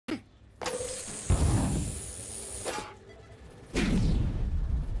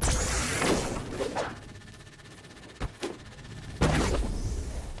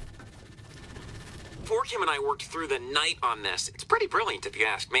and I worked through the night on this. It's pretty brilliant if you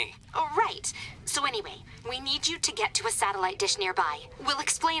ask me. Oh, right. So anyway, we need you to get to a satellite dish nearby. We'll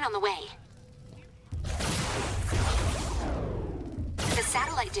explain on the way. The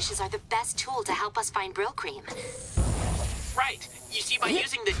satellite dishes are the best tool to help us find Brill Cream. Right. You see, by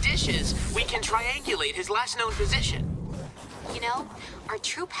using the dishes, we can triangulate his last known position. You know, our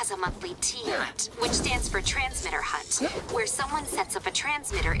troop has a monthly T-Hunt, which stands for Transmitter Hunt, where someone sets up a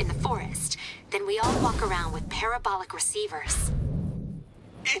transmitter in the forest. Then we all walk around with parabolic receivers.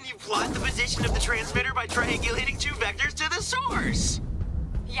 And you plot the position of the transmitter by triangulating two vectors to the source.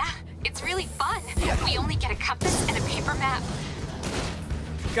 Yeah, it's really fun. We only get a compass and a paper map.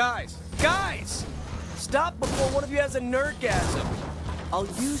 Guys! Stop before one of you has a nerdgasm! I'll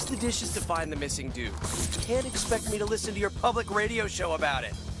use the dishes to find the missing dude. You can't expect me to listen to your public radio show about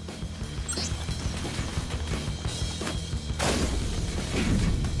it.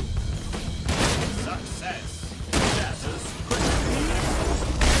 Success.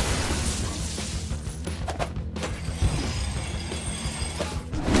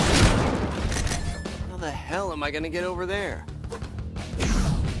 How the hell am I gonna get over there?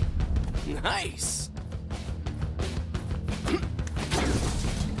 Nice!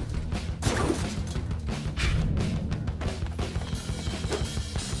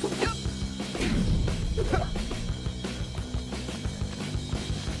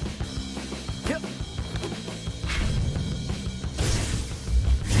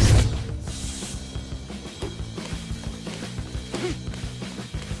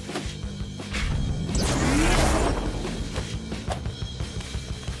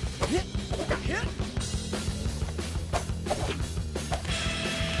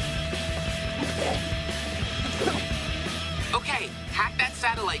 Okay, hack that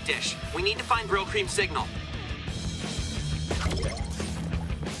satellite dish. We need to find Brill Cream's signal.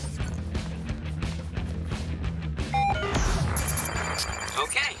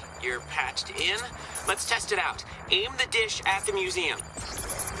 Okay, you're patched in. Let's test it out. Aim the dish at the museum.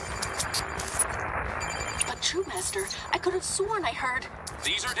 But True Master, I could have sworn I heard.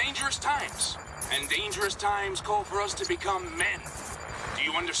 These are dangerous times, and dangerous times call for us to become men. Do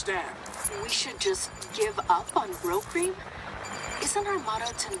you understand? We should just give up on Brill Cream? Isn't our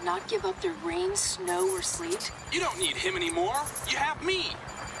motto to not give up through rain, snow, or sleet? You don't need him anymore. You have me.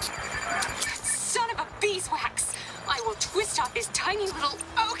 Son of a beeswax! I will twist off his tiny little...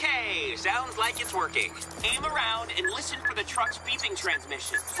 Okay, sounds like it's working. Aim around and listen for the truck's beeping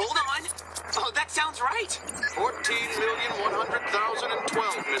transmission. Hold on. Oh, that sounds right.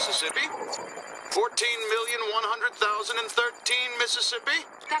 14,100,012, Mississippi. 14,100,013, Mississippi.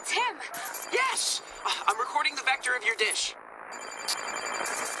 That's him! Yes! I'm recording the vector of your dish.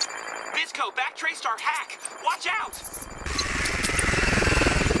 Bizco, backtraced our hack. Watch out!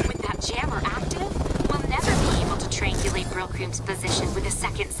 With that jammer active, we'll never be able to triangulate Brill Cream's position with a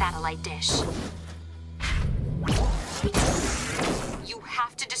second satellite dish. You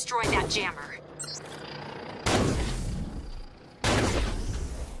have to destroy that jammer.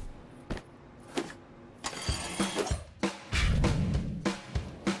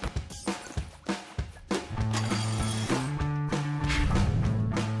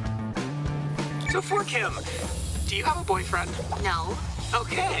 So, for Kim, do you have a boyfriend? No.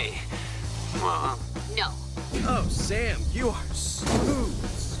 Okay. Well, No. Oh, Sam, you are smooth.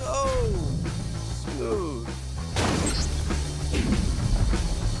 So smooth.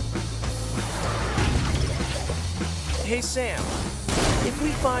 Hey, Sam. If we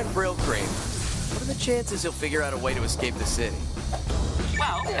find Brill Cream, what are the chances he'll figure out a way to escape the city?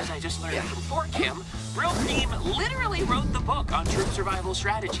 well, as I just learned from Fort Kim, Brill Cream literally wrote the book on troop survival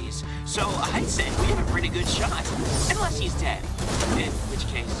strategies. So I'd say we have a pretty good shot. Unless he's dead. In which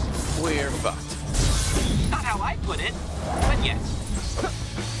case... We're fucked. Not how I put it, but yes.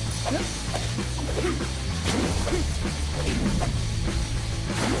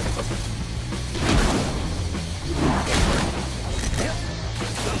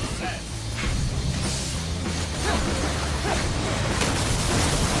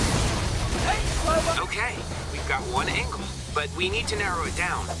 Okay, we've got one angle, but we need to narrow it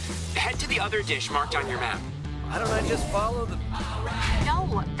down. Head to the other dish marked on your map. Why don't I just follow the...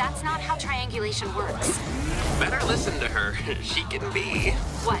 No, that's not how triangulation works. Better listen to her. She can be...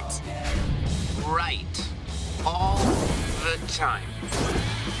 What? right. All the time.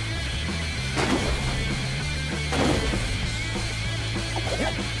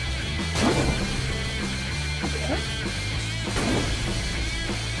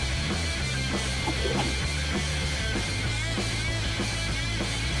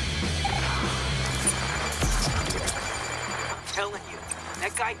 Telling you,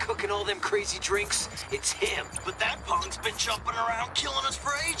 that guy guy cooking all them crazy drinks? It's him. But that punk's been jumping around killing us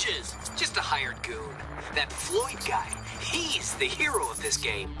for ages. Just a hired goon. That Floyd guy, he's the hero of this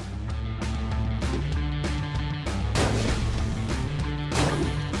game.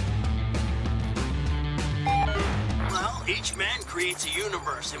 Well, each man creates a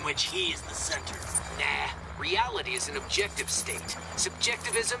universe in which he is the center. Nah, reality is an objective state.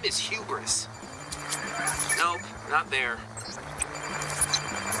 Subjectivism is hubris. Nope, not there.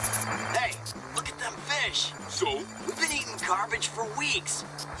 Hey, look at them fish. So? We've been eating garbage for weeks.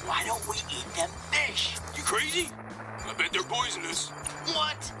 Why don't we eat them fish? You crazy? I bet they're poisonous.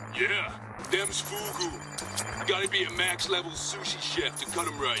 What? Yeah, them's fugu. You gotta be a max level sushi chef to cut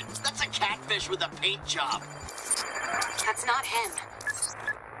them right. That's a catfish with a paint job. That's not him.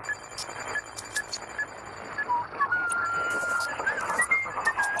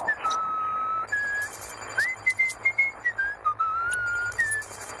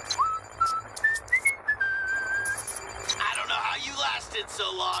 I don't know how you lasted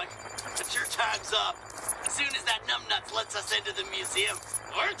so long, but your time's up. As soon as that numbnuts lets us into the museum,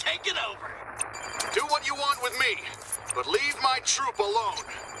 we're taking over. Do what you want with me, but leave my troop alone.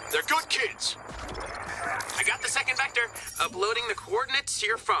 They're good kids. I got the second vector. Uploading the coordinates to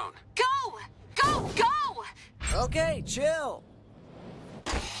your phone. Go! Go! Go! Okay, chill.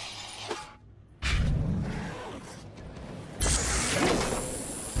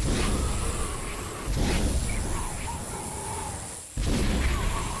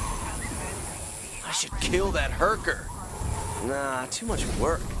 I should kill that herker. Nah, too much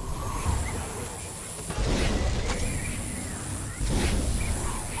work.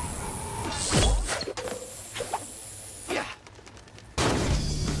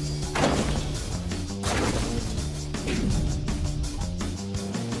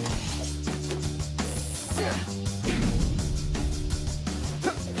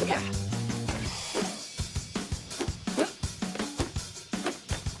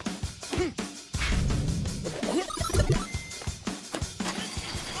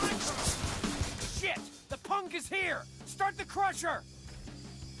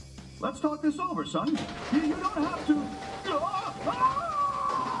 Let's talk this over, son. You don't have to...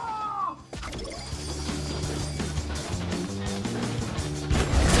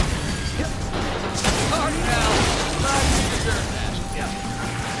 Sorry, pal. You deserve that.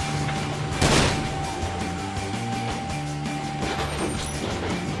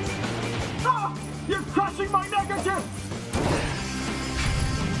 Ah! You're crushing my negative!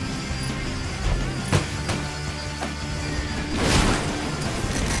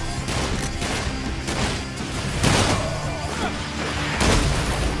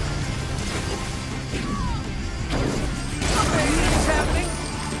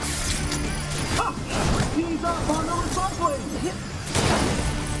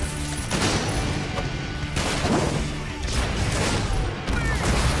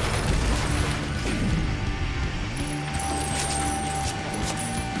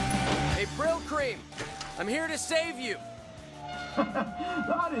 I'm here to save you.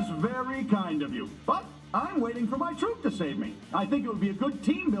 That is very kind of you. But I'm waiting for my troop to save me. I think it would be a good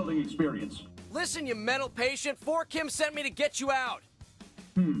team-building experience. Listen, you mental patient. 4Kim sent me to get you out.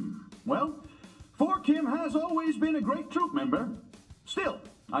 Well, 4Kim has always been a great troop member. Still,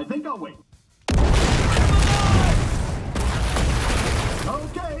 I think I'll wait.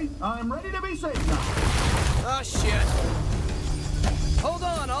 Okay, I'm ready to be saved now. Oh, shit. Hold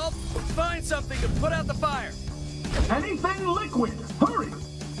on, I'll find something to put out the fire. Anything liquid, hurry!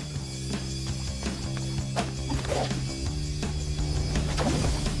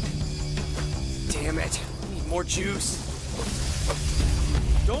 Damn it, I need more juice.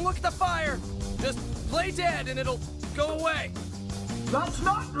 Don't look at the fire. Just play dead and it'll go away. That's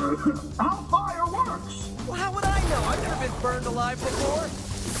not how fire works. Well, how would I know? I've never been burned alive before.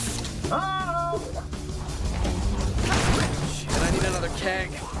 Shit, I need another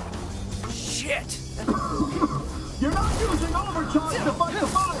keg. Shit! You're not using overcharge to fight the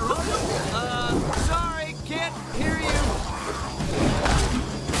fire, are you? Sorry, can't hear you.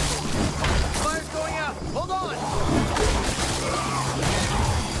 Fire's going out. Hold on.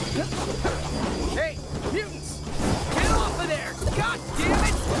 Hey, mutants! Get off of there! God damn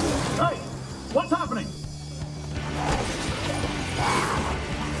it! Hey, what's happening?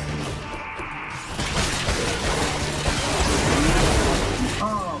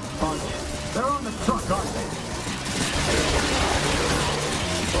 Oh, bunch. They're on the truck, aren't they?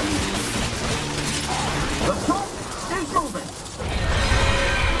 The truck is moving.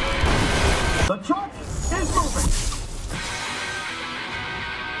 The truck is moving.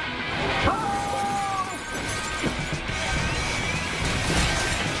 Help!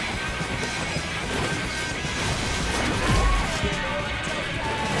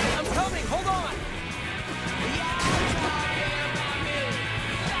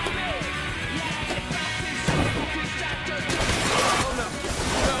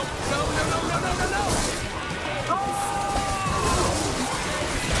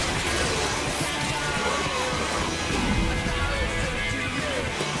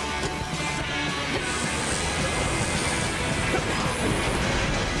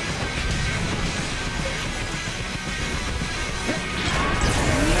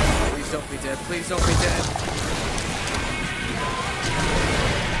 dead. Please don't be dead.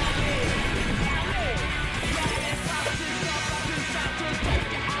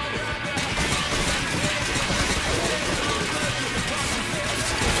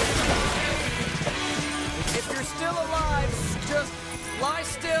 If you're still alive, just lie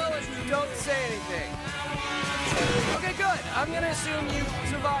still and don't say anything. Okay, good. I'm gonna assume you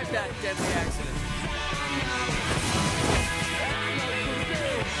survived that deadly accident.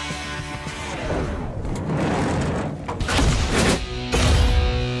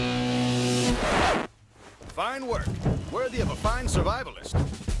 Fine work. Worthy of a fine survivalist.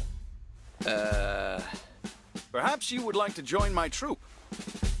 Perhaps you would like to join my troop.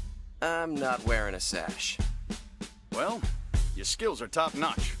 I'm not wearing a sash. Well, your skills are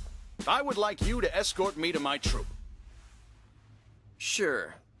top-notch. I would like you to escort me to my troop.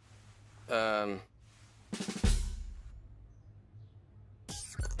 Sure.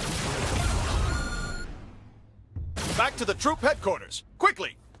 Back to the troop headquarters,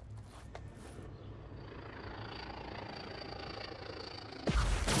 quickly!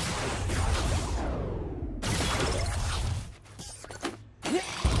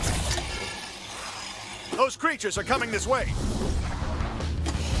 Those creatures are coming this way.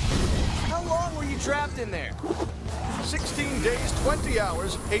 How long were you trapped in there? 16 days, 20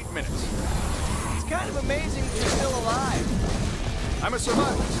 hours, 8 minutes. It's kind of amazing that you're still alive. I'm a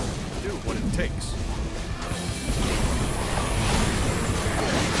survivalist. Do what it takes.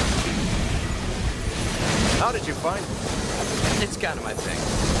 How did you find it? It's kind of my thing.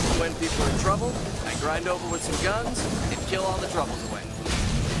 When people are in trouble, I grind over with some guns and kill all the troubles away.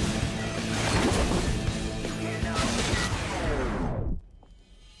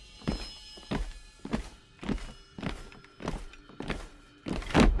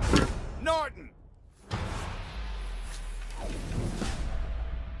 Norton!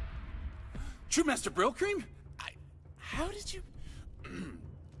 True Master Brillcream? How did you...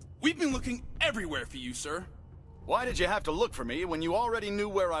 We've been looking everywhere for you, sir. Why did you have to look for me when you already knew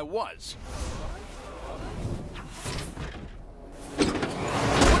where I was?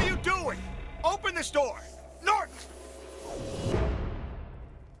 What are you doing? Open this door! Norton!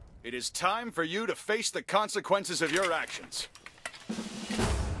 It is time for you to face the consequences of your actions.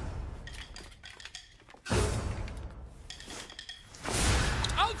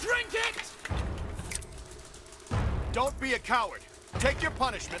 I'll drink it! Don't be a coward. Take your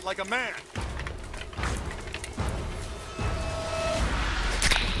punishment like a man.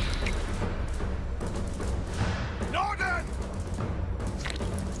 Norton!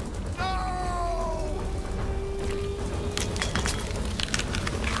 No!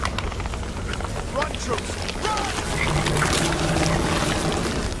 Run, troops! Run!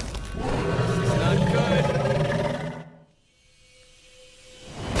 It's not good.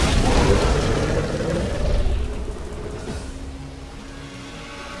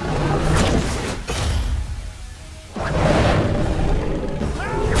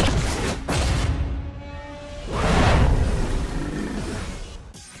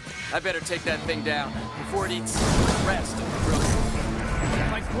 I better take that thing down before it eats the rest of the group.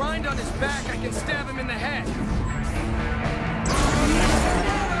 If I grind on his back, I can stab him in the head.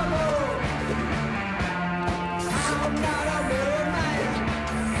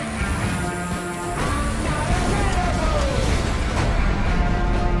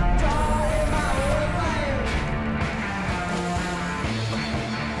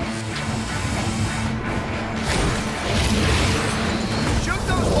 Shoot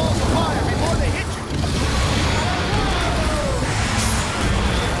those balls of fire before they hit you!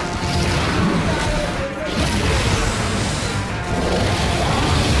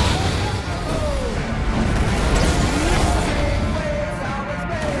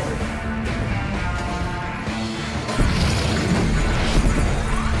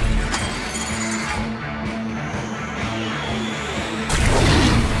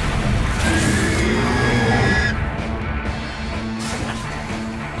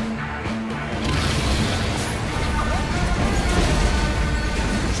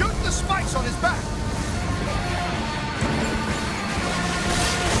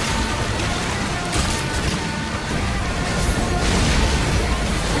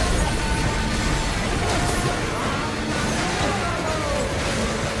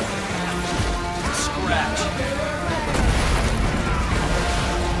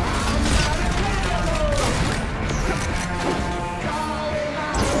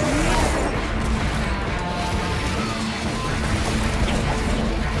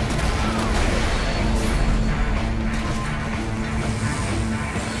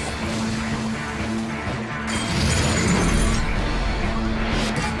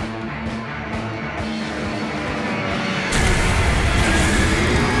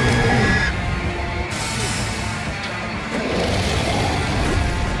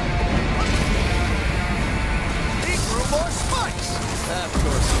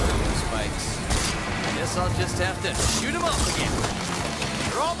 spikes. Guess I'll just have to shoot him up again.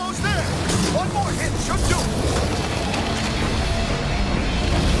 You're almost there. One more hit should do it.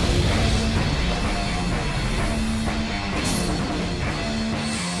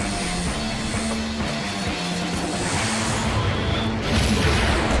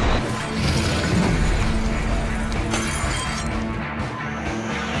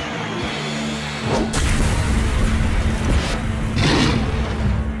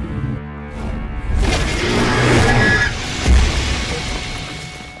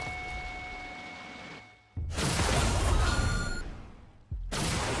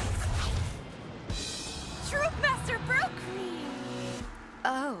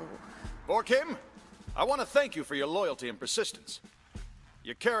 Kim, I want to thank you for your loyalty and persistence.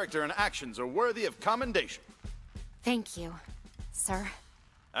 Your character and actions are worthy of commendation. Thank you, sir.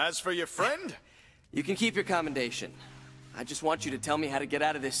 As for your friend... You can keep your commendation. I just want you to tell me how to get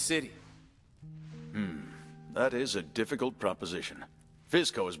out of this city. That is a difficult proposition.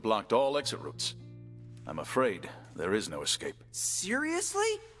 Fizco has blocked all exit routes. I'm afraid there is no escape.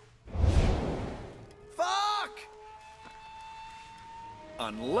 Seriously? Fuck!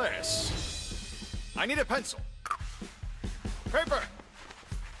 Unless... I need a pencil. Paper!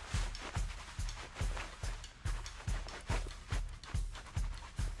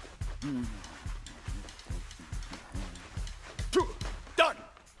 Done!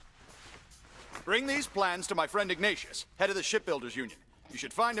 Bring these plans to my friend Ignatius, head of the Shipbuilders Union. You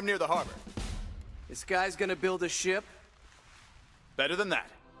should find him near the harbor. This guy's gonna build a ship? Better than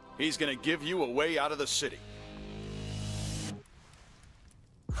that. He's gonna give you a way out of the city.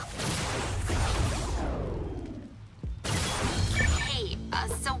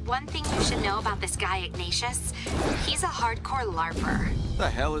 So one thing you should know about this guy, Ignatius, he's a hardcore LARPer. The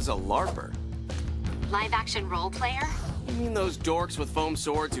hell is a LARPer? Live-action role player? You mean those dorks with foam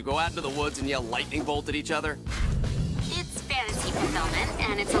swords who go out into the woods and yell lightning bolt at each other? It's fantasy fulfillment,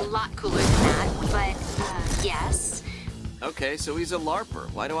 and it's a lot cooler than that, but, yes. Okay, so he's a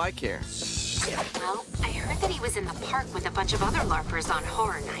LARPer. Why do I care? Well, I heard that he was in the park with a bunch of other LARPers on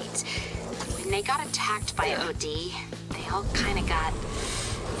Horror Night. When they got attacked by OD, they all kind of got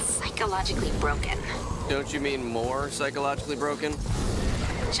psychologically broken. Don't you mean more psychologically broken?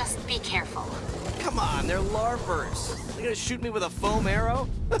 Just be careful. Come on, they're LARPers. They're gonna shoot me with a foam arrow?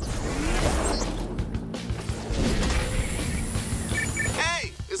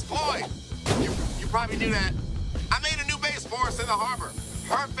 Hey, it's Floyd. You probably knew that. I made a new base for us in the harbor.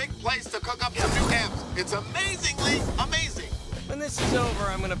 Perfect place to cook up some new camps. It's amazingly amazing. When this is over,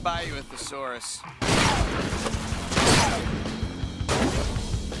 I'm gonna buy you a thesaurus.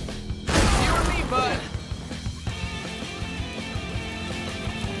 You and me, bud.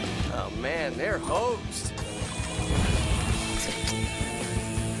 Oh man, they're hosed.